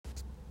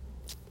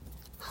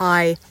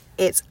Hi,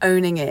 it's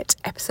Owning It,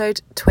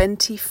 episode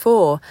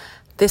 24.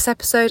 This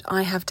episode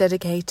I have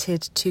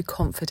dedicated to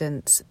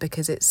confidence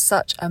because it's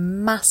such a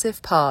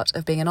massive part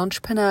of being an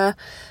entrepreneur,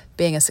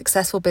 being a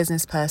successful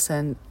business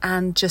person,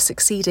 and just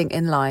succeeding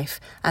in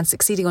life and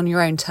succeeding on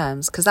your own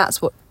terms, because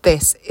that's what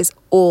this is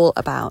all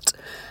about.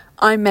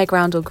 I'm Meg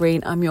Roundell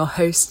Green. I'm your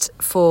host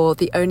for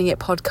the Owning It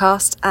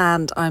podcast,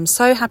 and I'm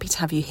so happy to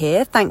have you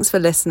here. Thanks for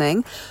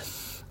listening.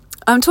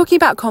 I'm talking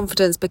about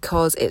confidence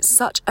because it's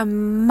such a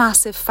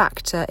massive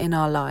factor in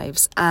our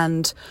lives,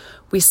 and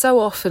we so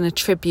often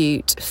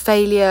attribute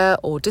failure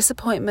or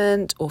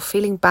disappointment or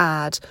feeling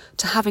bad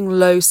to having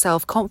low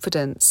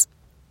self-confidence.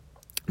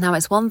 Now,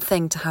 it's one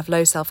thing to have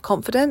low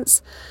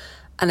self-confidence,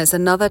 and it's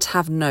another to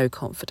have no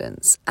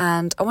confidence.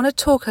 And I want to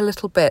talk a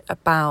little bit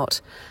about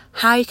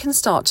how you can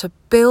start to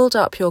build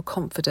up your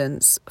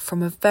confidence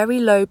from a very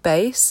low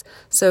base.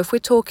 So if we're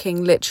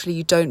talking literally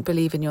you don't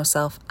believe in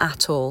yourself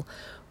at all,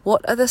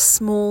 what are the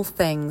small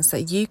things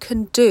that you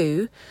can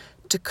do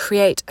to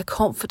create a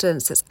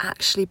confidence that's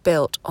actually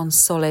built on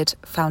solid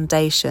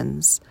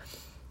foundations?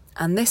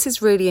 And this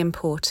is really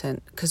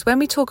important because when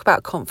we talk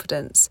about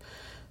confidence,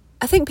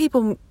 I think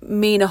people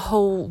mean a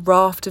whole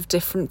raft of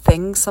different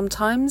things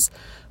sometimes.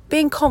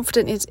 Being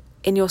confident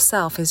in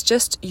yourself is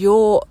just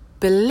your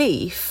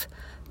belief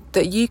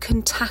that you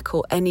can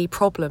tackle any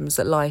problems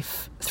that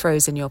life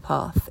throws in your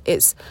path.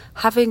 It's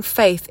having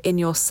faith in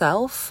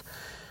yourself.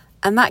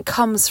 And that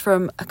comes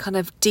from a kind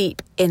of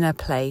deep inner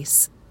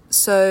place.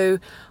 So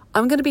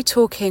I'm going to be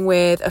talking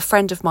with a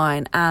friend of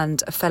mine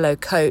and a fellow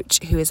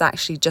coach who is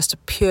actually just a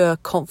pure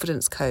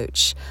confidence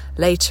coach.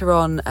 Later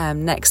on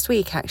next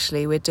week,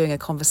 actually, we're doing a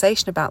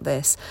conversation about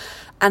this.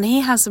 And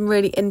he has some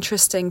really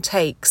interesting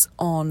takes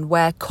on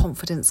where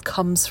confidence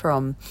comes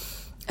from.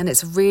 And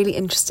it's a really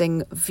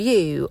interesting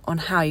view on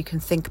how you can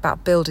think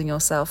about building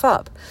yourself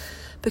up.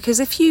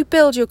 Because if you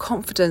build your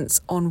confidence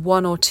on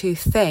one or two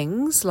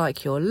things,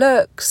 like your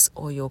looks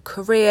or your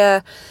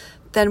career,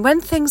 then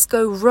when things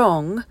go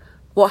wrong,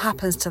 what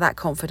happens to that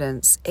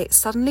confidence? It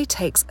suddenly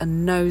takes a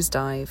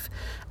nosedive.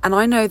 And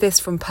I know this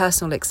from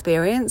personal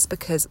experience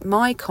because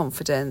my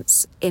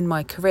confidence in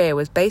my career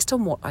was based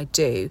on what I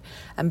do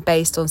and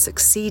based on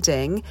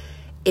succeeding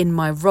in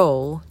my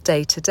role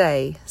day to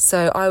day.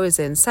 So I was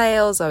in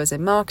sales, I was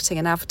in marketing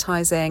and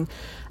advertising,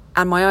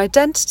 and my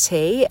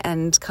identity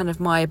and kind of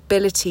my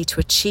ability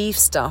to achieve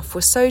stuff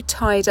was so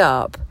tied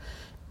up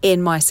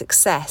in my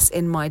success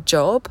in my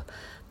job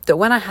that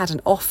when I had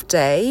an off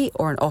day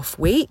or an off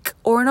week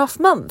or an off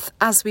month,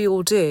 as we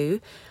all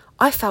do,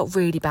 I felt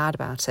really bad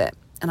about it.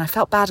 And I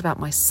felt bad about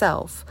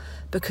myself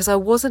because I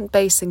wasn't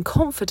basing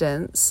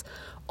confidence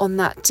on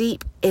that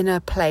deep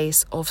inner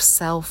place of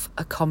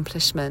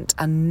self-accomplishment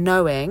and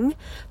knowing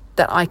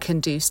that I can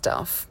do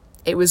stuff.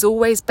 It was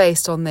always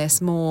based on this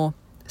more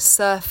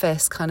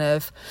surface kind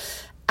of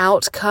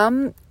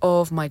outcome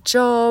of my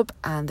job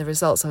and the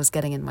results I was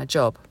getting in my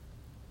job.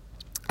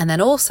 And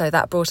then also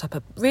that brought up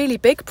a really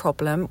big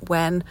problem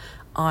when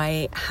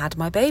I had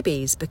my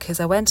babies, because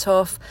I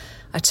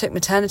took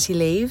maternity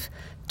leave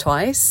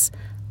twice,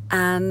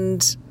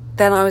 and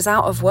then I was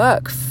out of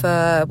work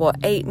for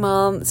 8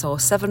 months or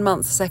 7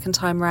 months the second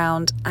time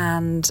round,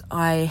 and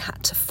I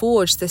had to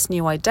forge this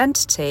new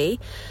identity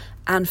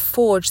and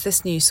forge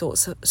this new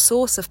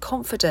source of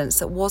confidence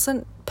that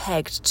wasn't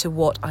pegged to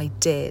what I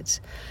did.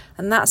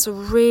 And that's a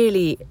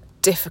really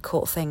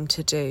difficult thing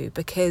to do,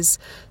 because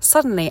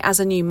suddenly as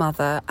a new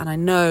mother, and I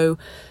know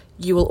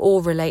you will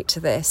all relate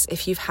to this,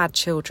 if you've had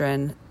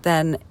children,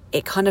 then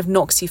it kind of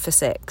knocks you for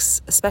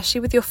six,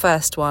 especially with your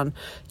first one.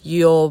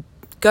 You're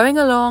going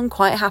along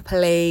quite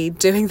happily,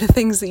 doing the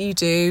things that you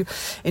do,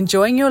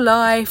 enjoying your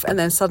life, and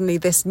then suddenly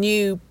this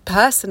new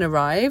person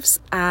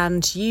arrives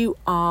and you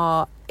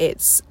are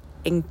its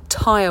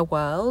entire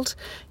world.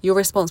 You're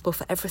responsible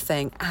for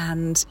everything,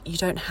 and you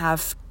don't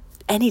have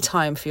any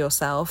time for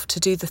yourself to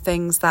do the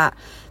things that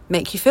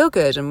make you feel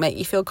good and make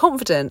you feel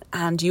confident,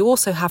 and you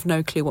also have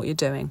no clue what you're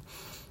doing.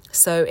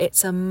 So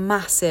it's a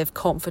massive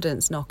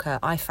confidence knocker,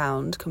 I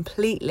found,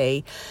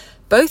 completely,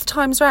 both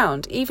times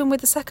round, even with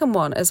the second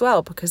one as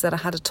well, because then I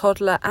had a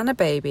toddler and a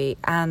baby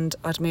and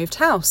I'd moved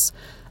house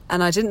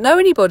and I didn't know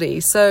anybody.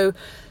 So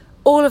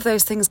all of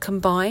those things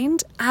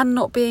combined, and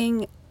not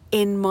being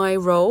in my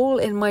role,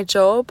 in my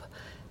job,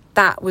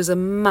 that was a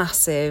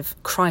massive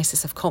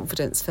crisis of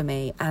confidence for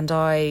me. And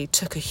I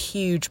took a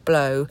huge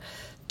blow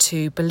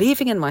to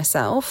believing in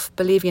myself,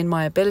 believing in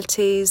my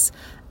abilities,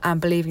 and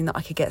believing that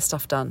I could get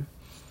stuff done.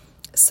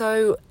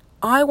 So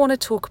I want to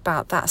talk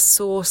about that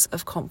source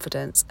of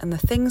confidence and the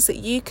things that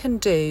you can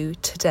do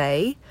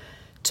today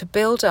to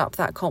build up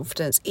that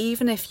confidence,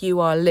 even if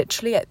you are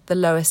literally at the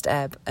lowest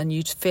ebb and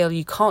you feel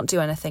you can't do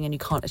anything and you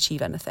can't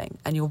achieve anything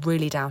and you're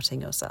really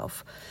doubting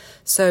yourself.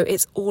 So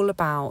it's all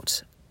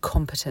about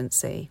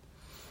competency.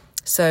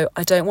 So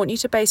I don't want you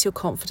to base your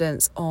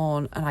confidence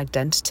on an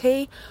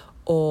identity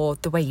or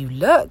the way you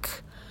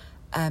look,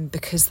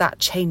 because that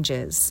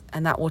changes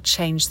and that will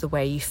change the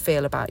way you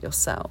feel about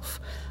yourself.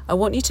 I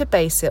want you to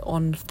base it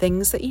on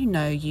things that you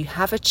know you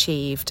have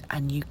achieved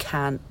and you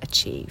can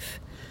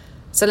achieve.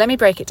 So let me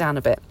break it down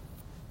a bit.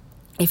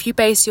 If you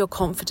base your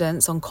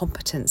confidence on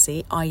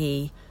competency,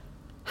 i.e.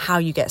 how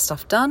you get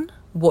stuff done,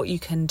 what you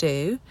can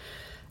do,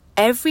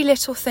 every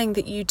little thing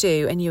that you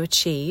do and you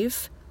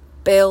achieve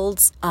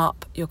builds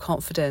up your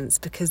confidence,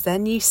 because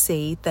then you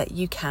see that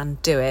you can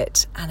do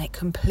it, and it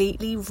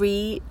completely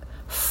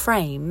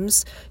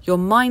reframes your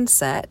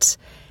mindset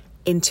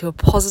into a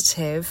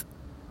positive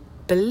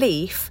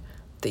belief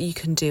that you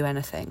can do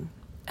anything.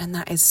 And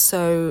that is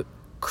so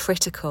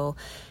critical.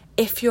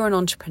 If you're an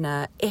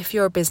entrepreneur, if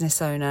you're a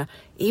business owner,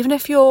 even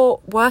if you're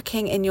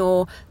working in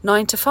your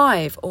 9 to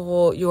 5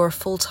 or you're a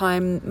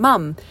full-time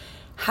mum,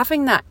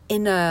 having that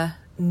inner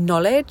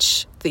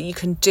knowledge that you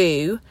can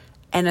do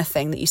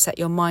anything that you set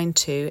your mind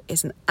to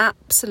is an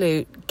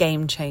absolute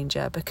game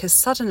changer, because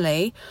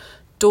suddenly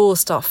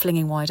doors start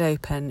flinging wide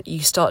open.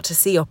 You start to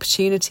see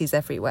opportunities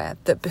everywhere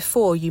that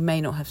before you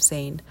may not have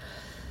seen.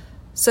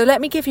 So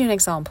let me give you an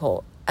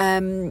example.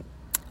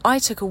 I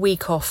took a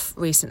week off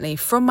recently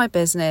from my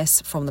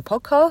business, from the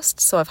podcast.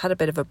 So I've had a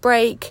bit of a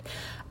break.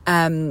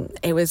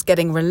 It was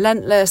getting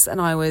relentless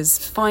and I was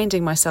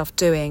finding myself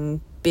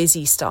doing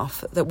busy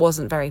stuff that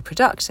wasn't very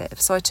productive.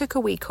 So I took a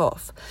week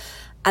off.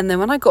 And then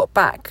when I got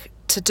back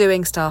to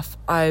doing stuff,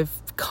 I've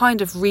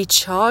kind of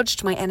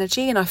recharged my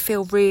energy and I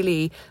feel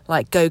really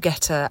like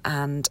go-getter,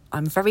 and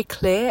I'm very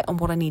clear on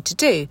what I need to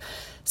do.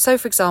 So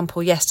for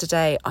example,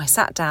 yesterday I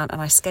sat down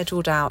and I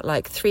scheduled out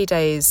like 3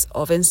 days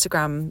of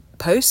Instagram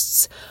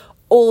posts,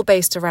 all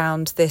based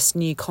around this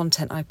new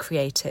content I've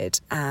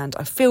created, and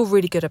I feel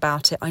really good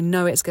about it. I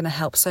know it's going to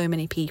help so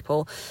many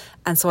people,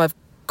 and so I've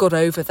got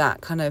over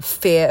that kind of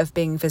fear of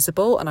being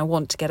visible, and I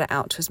want to get it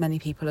out to as many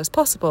people as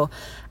possible.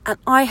 And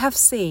I have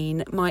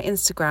seen my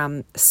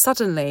Instagram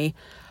suddenly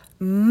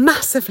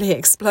massively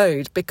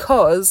explode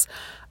because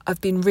I've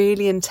been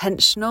really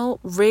intentional,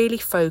 really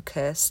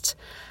focused,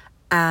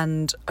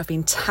 and I've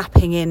been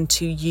tapping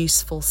into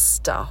useful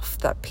stuff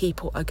that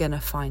people are going to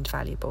find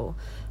valuable.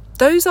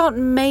 Those aren't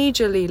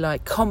majorly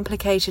like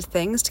complicated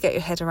things to get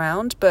your head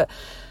around, but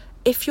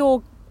if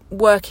you're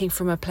working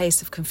from a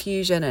place of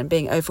confusion and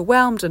being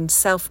overwhelmed and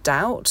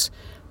self-doubt,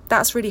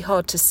 that's really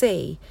hard to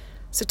see.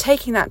 So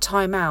taking that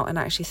time out and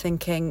actually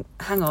thinking,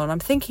 hang on, I'm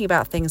thinking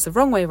about things the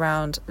wrong way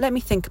around. Let me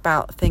think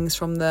about things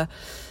from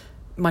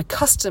my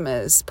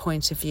customer's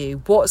point of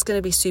view. What's going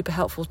to be super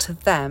helpful to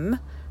them?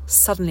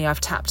 Suddenly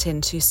I've tapped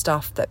into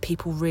stuff that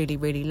people really,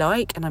 really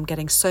like, and I'm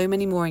getting so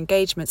many more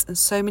engagements and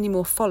so many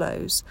more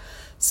follows.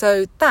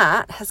 So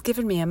that has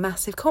given me a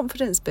massive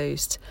confidence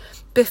boost.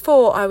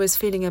 Before, I was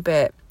feeling a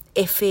bit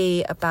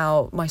iffy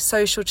about my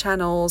social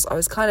channels. I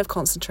was kind of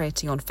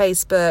concentrating on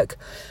Facebook.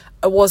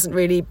 I wasn't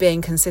really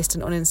being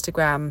consistent on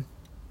Instagram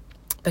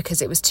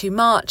because it was too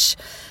much.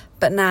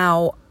 But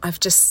now I've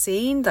just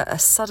seen that a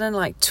sudden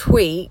like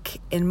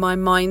tweak in my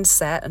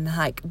mindset and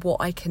like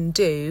what I can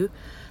do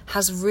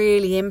has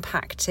really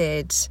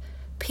impacted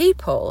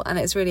people, and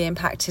it's really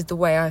impacted the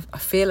way I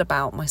feel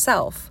about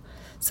myself.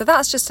 So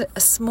that's just a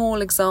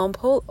small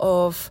example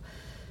of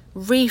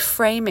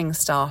reframing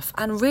stuff,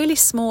 and really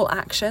small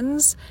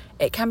actions.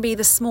 It can be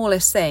the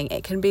smallest thing.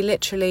 It can be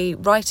literally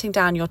writing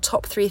down your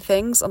top 3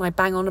 things, and I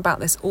bang on about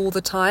this all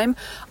the time.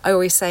 I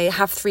always say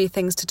have 3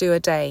 things to do a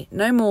day,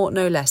 no more,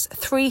 no less.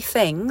 3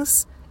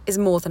 things is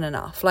more than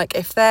enough. Like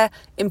if they're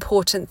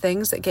important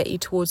things that get you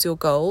towards your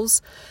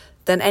goals,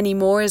 then any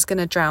more is going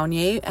to drown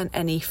you, and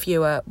any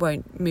fewer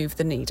won't move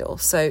the needle.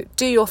 So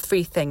do your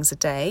 3 things a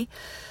day.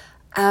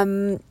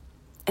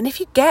 And if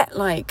you get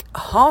like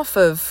half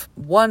of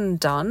one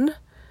done,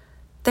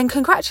 then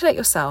congratulate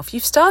yourself.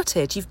 You've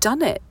started, you've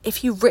done it.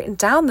 If you've written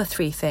down the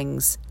 3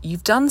 things,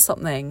 you've done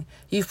something,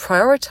 you've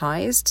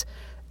prioritized,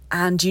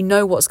 and you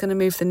know what's going to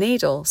move the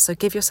needle. So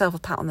give yourself a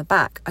pat on the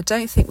back. I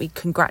don't think we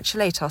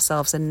congratulate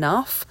ourselves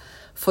enough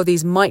for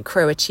these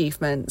micro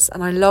achievements.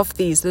 And I love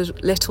these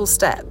little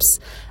steps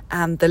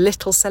and the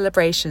little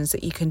celebrations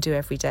that you can do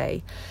every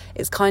day.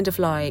 It's kind of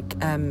like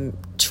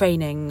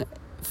training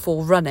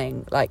for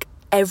running. Like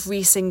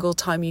every single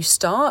time you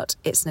start,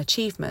 it's an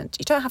achievement.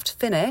 You don't have to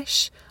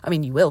finish. I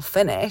mean, you will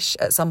finish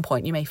at some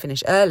point. You may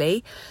finish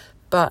early,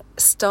 but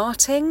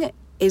starting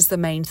is the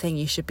main thing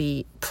you should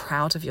be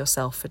proud of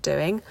yourself for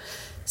doing.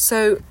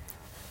 So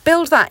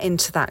build that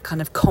into that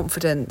kind of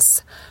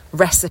confidence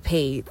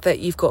recipe that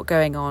you've got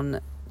going on.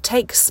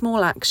 Take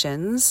small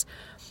actions,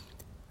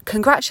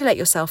 congratulate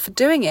yourself for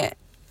doing it,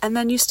 and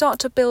then you start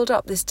to build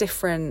up this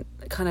different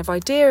kind of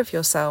idea of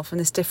yourself and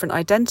this different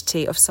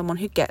identity of someone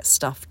who gets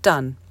stuff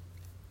done.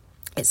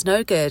 It's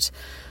no good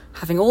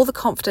having all the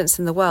confidence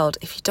in the world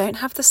if you don't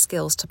have the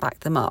skills to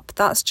back them up.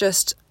 That's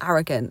just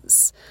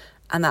arrogance,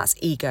 and that's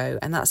ego,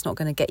 and that's not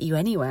going to get you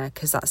anywhere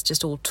because that's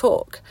just all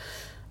talk.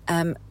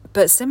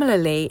 But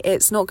similarly,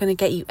 it's not going to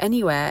get you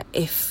anywhere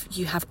if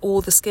you have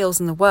all the skills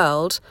in the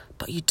world,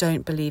 but you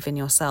don't believe in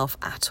yourself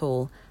at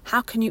all.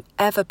 How can you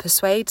ever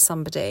persuade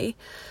somebody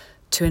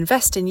to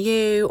invest in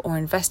you or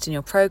invest in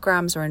your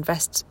programs or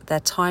invest their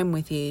time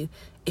with you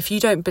if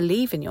you don't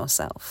believe in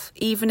yourself?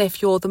 Even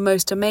if you're the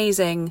most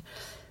amazing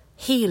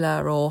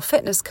healer or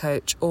fitness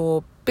coach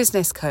or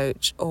business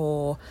coach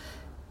or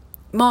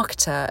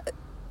marketer,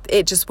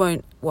 it just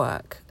won't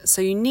work.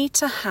 So you need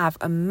to have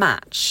a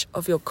match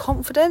of your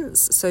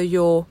confidence, so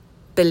your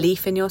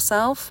belief in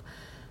yourself,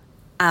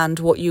 and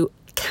what you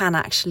can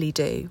actually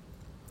do.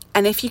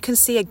 And if you can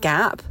see a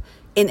gap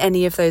in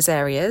any of those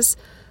areas,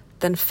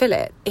 then fill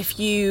it. If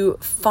you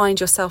find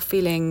yourself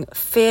feeling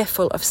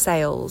fearful of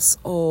sales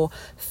or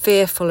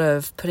fearful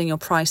of putting your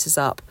prices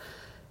up,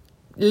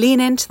 lean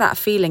into that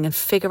feeling and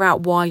figure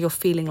out why you're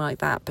feeling like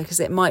that, because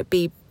it might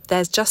be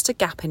there's just a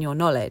gap in your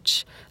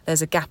knowledge.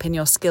 There's a gap in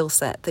your skill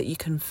set that you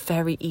can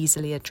very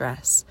easily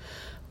address.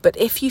 But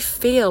if you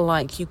feel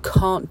like you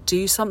can't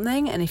do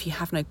something, and if you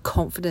have no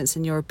confidence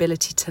in your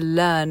ability to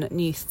learn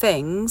new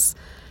things,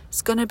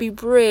 it's going to be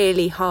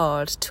really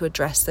hard to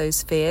address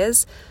those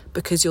fears,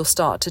 because you'll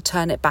start to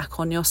turn it back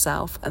on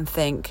yourself and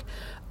think,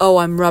 oh,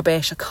 I'm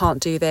rubbish, I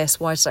can't do this,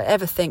 why did I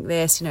ever think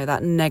this?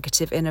 That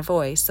negative inner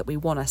voice that we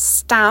want to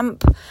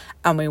stamp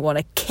and we want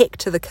to kick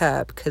to the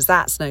curb, because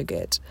that's no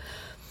good.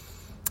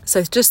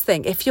 So just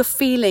think, if you're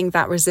feeling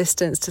that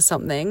resistance to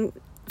something,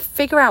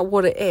 figure out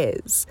what it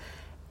is.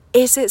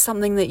 Is it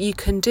something that you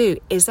can do?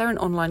 Is there an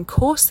online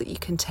course that you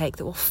can take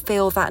that will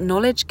fill that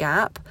knowledge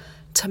gap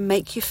to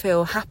make you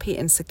feel happy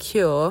and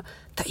secure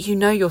that you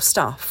know your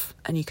stuff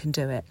and you can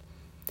do it?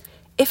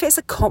 If it's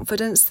a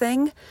confidence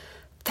thing,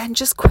 then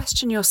just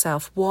question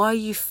yourself why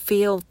you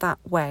feel that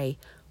way.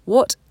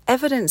 What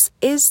evidence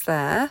is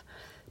there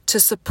to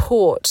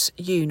support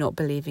you not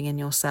believing in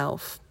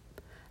yourself?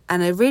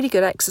 And a really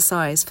good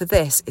exercise for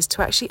this is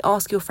to actually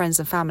ask your friends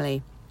and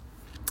family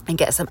and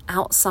get some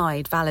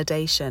outside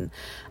validation.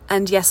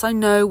 And yes, I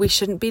know we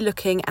shouldn't be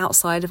looking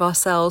outside of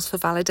ourselves for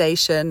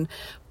validation,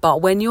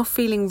 but when you're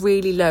feeling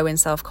really low in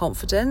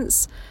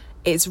self-confidence,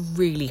 it's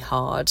really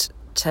hard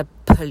to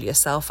pull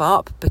yourself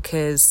up,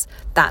 because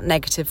that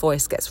negative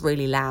voice gets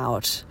really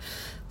loud.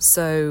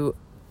 So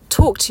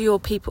talk to your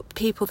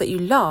people that you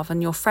love,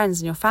 and your friends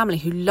and your family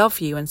who love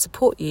you and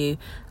support you,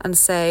 and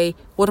say,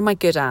 what am I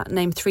good at?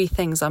 Name 3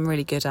 things I'm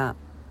really good at.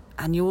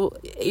 And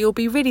you'll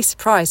be really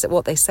surprised at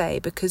what they say,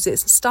 because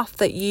it's stuff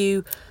that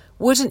you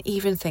wouldn't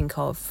even think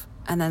of.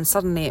 And then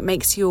suddenly it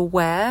makes you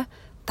aware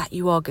that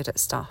you are good at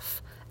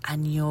stuff.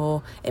 And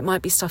it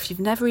might be stuff you've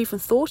never even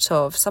thought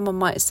of. Someone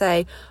might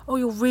say, oh,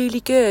 you're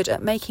really good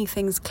at making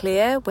things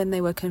clear when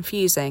they were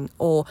confusing,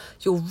 or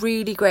you're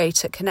really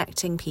great at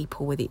connecting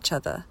people with each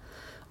other,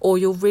 or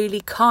you're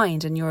really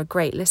kind and you're a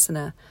great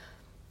listener.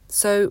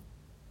 So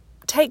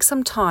take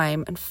some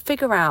time and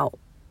figure out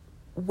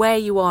where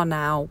you are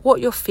now, what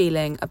you're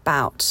feeling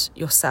about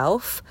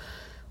yourself,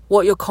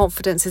 what your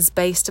confidence is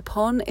based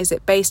upon. Is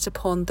it based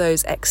upon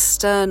those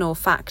external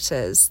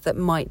factors that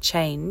might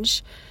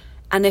change?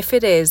 And if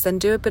it is, then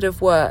do a bit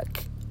of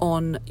work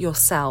on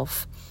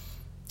yourself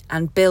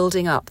and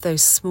building up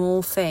those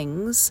small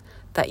things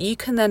that you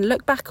can then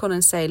look back on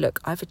and say, look,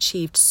 I've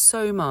achieved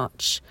so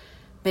much.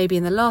 Maybe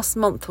in the last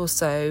month or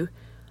so,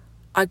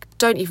 I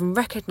don't even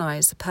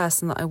recognise the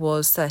person that I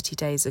was 30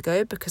 days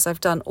ago, because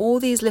I've done all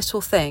these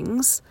little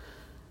things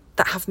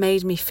that have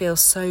made me feel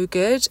so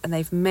good, and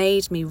they've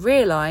made me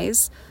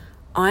realise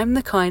I'm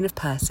the kind of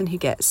person who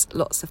gets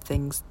lots of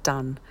things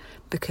done.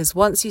 Because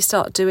once you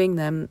start doing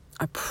them,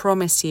 I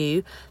promise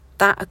you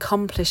that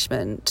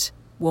accomplishment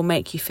will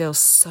make you feel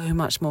so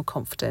much more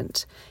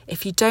confident.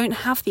 If you don't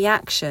have the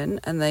action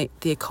and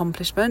the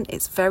accomplishment,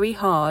 it's very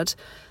hard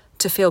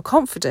to feel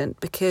confident,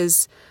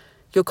 because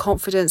your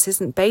confidence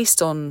isn't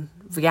based on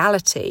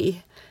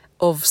reality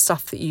of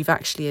stuff that you've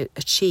actually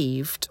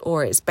achieved,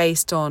 or it's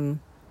based on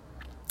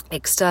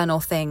external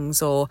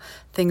things or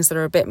things that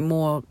are a bit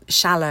more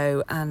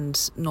shallow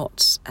and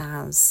not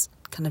as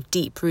kind of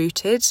deep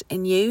rooted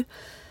in you.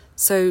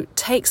 So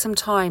take some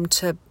time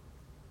to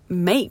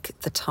make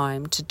the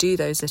time to do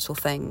those little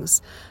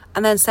things,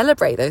 and then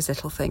celebrate those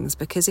little things,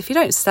 because if you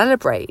don't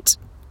celebrate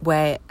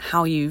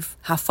how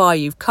far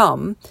you've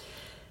come,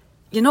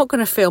 you're not going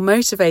to feel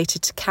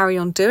motivated to carry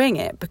on doing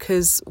it,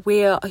 because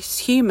as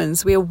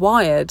humans, we are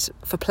wired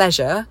for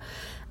pleasure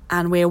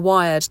and we are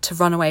wired to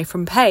run away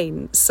from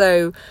pain.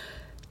 So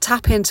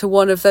tap into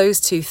one of those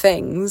 2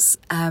 things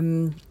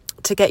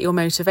to get your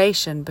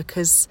motivation,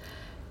 because,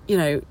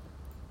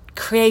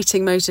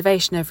 creating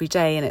motivation every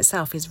day in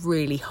itself is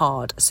really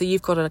hard. So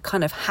you've got to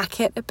kind of hack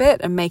it a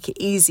bit and make it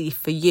easy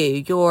for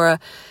you. You're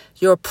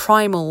a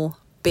primal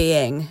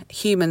being.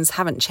 Humans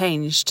haven't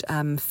changed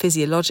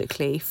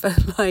physiologically for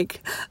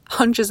like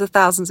hundreds of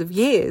thousands of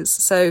years.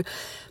 So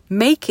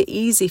make it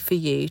easy for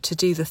you to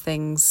do the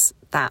things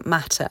that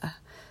matter.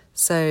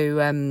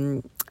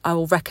 So I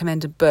will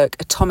recommend a book,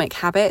 Atomic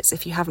Habits,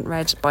 if you haven't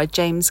read, by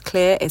James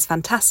Clear. It's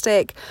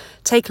fantastic.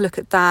 Take a look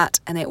at that,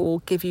 and it will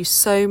give you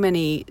so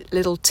many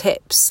little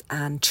tips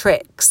and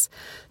tricks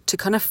to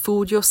kind of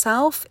fool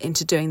yourself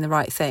into doing the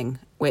right thing,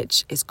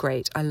 which is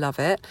great. I love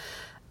it.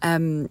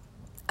 And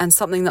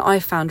something that I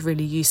found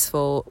really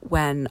useful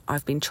when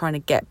I've been trying to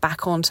get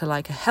back onto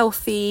like a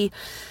healthy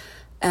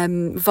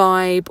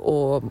vibe,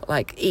 or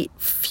like eat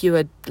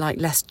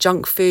less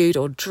junk food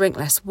or drink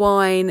less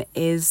wine,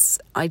 is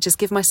I just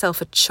give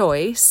myself a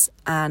choice,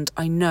 and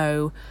I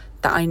know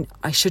that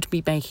I should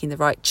be making the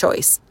right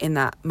choice in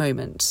that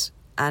moment.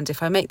 And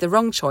if I make the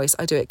wrong choice,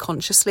 I do it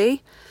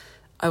consciously.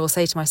 I will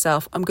say to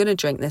myself, I'm going to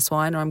drink this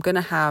wine, or I'm going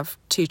to have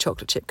 2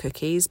 chocolate chip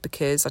cookies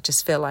because I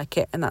just feel like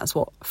it and that's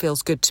what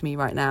feels good to me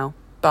right now.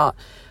 But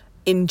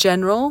in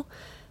general,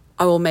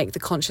 I will make the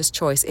conscious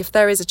choice. If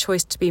there is a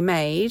choice to be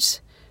made,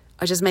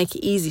 I just make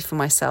it easy for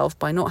myself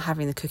by not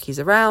having the cookies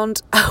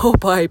around or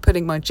by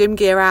putting my gym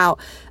gear out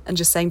and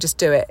just saying, just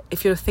do it.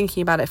 If you're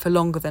thinking about it for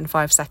longer than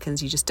 5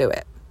 seconds, you just do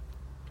it.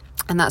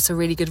 And that's a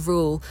really good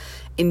rule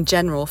in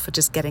general for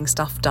just getting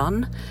stuff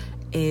done,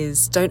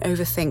 is don't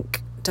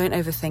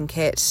overthink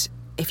it.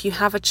 If you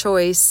have a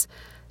choice,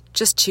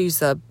 just choose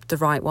the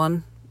right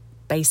one.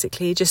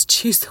 Basically, just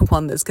choose the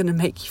one that's going to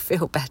make you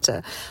feel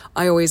better.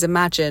 I always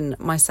imagine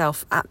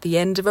myself at the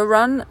end of a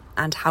run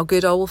and how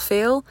good I will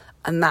feel,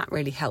 and that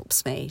really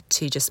helps me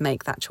to just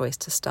make that choice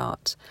to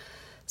start.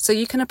 So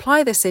you can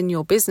apply this in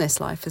your business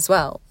life as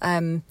well.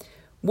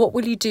 What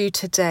will you do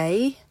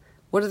today?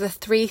 What are the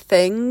 3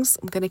 things?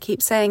 I'm going to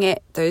keep saying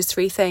it, those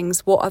 3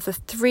 things. What are the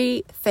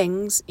 3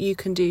 things you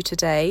can do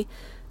today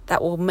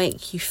that will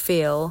make you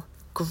feel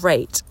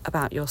great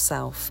about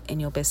yourself in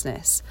your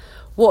business?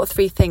 What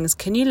 3 things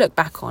can you look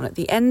back on at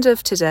the end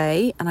of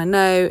today? And I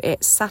know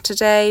it's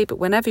Saturday, but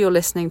whenever you're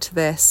listening to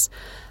this,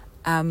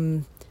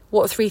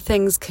 what 3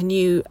 things can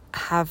you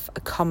have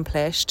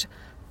accomplished?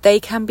 They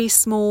can be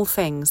small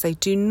things. They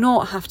do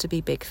not have to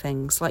be big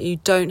things. Like, you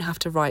don't have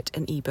to write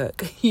an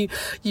ebook.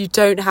 You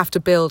don't have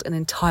to build an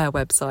entire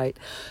website.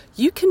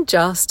 You can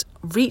just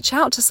reach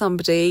out to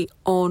somebody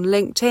on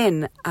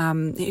LinkedIn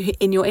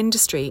in your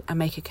industry and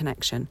make a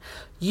connection.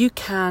 You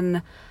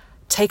can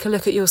take a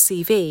look at your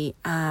CV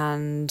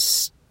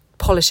and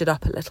polish it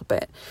up a little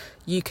bit.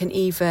 You can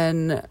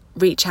even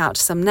reach out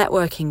to some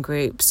networking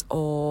groups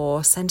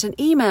or send an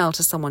email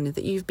to someone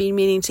that you've been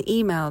meaning to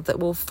email that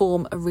will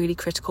form a really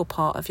critical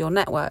part of your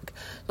network.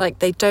 Like,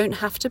 they don't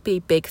have to be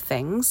big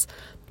things,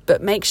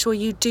 but make sure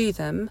you do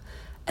them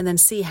and then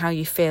see how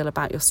you feel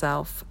about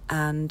yourself.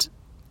 And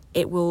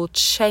it will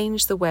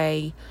change the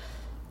way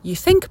you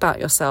think about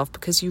yourself,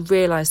 because you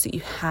realise that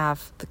you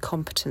have the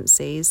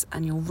competencies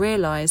and you'll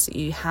realise that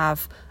you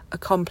have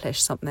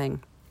accomplished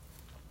something.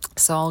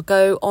 So I'll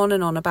go on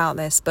and on about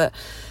this, but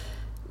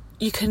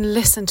you can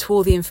listen to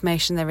all the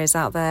information there is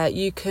out there.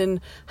 You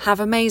can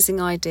have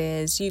amazing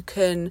ideas. You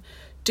can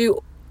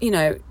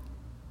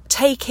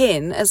take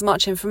in as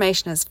much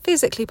information as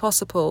physically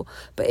possible.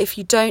 But if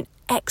you don't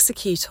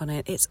execute on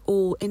it, it's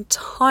all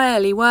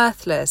entirely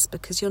worthless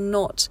because you're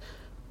not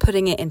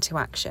putting it into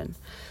action.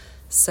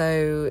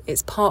 So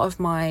it's part of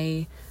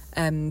my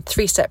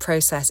 3-step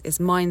process is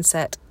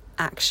mindset,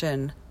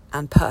 action,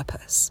 and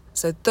purpose.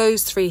 So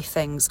those 3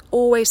 things.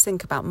 Always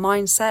think about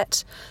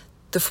mindset,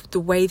 the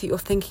way that you're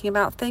thinking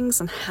about things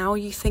and how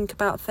you think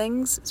about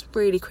things. It's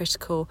really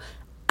critical.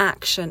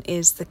 Action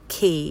is the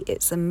key.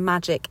 It's a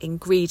magic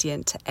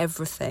ingredient to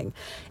everything.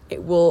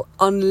 It will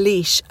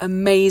unleash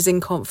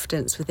amazing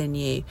confidence within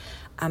you.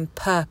 And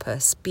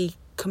purpose. Be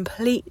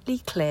completely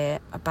clear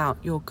about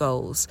your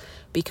goals.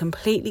 Be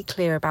completely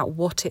clear about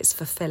what it's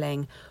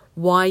fulfilling,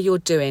 why you're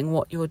doing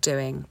what you're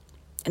doing.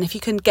 And if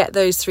you can get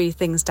those 3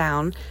 things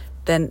down,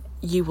 then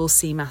you will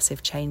see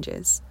massive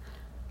changes.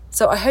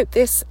 So I hope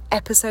this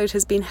episode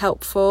has been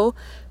helpful.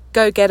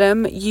 Go get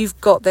them. You've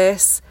got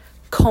this.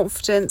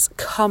 Confidence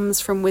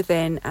comes from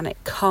within, and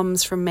it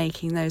comes from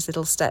making those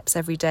little steps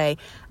every day.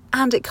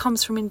 And it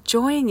comes from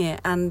enjoying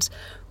it and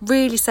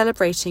really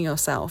celebrating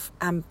yourself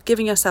and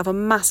giving yourself a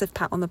massive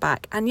pat on the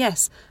back. And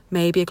yes,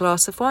 maybe a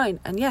glass of wine.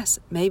 And yes,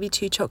 maybe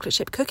 2 chocolate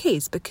chip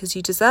cookies, because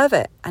you deserve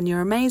it and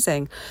you're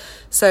amazing.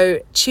 So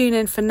tune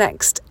in for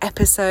next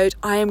episode.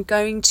 I am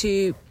going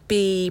to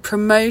be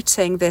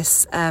promoting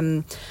this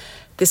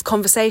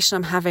conversation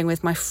I'm having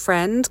with my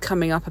friend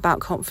coming up about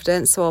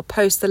confidence. So I'll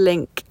post the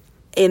link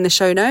in the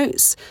show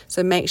notes.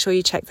 So make sure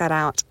you check that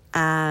out,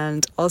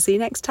 and I'll see you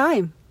next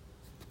time.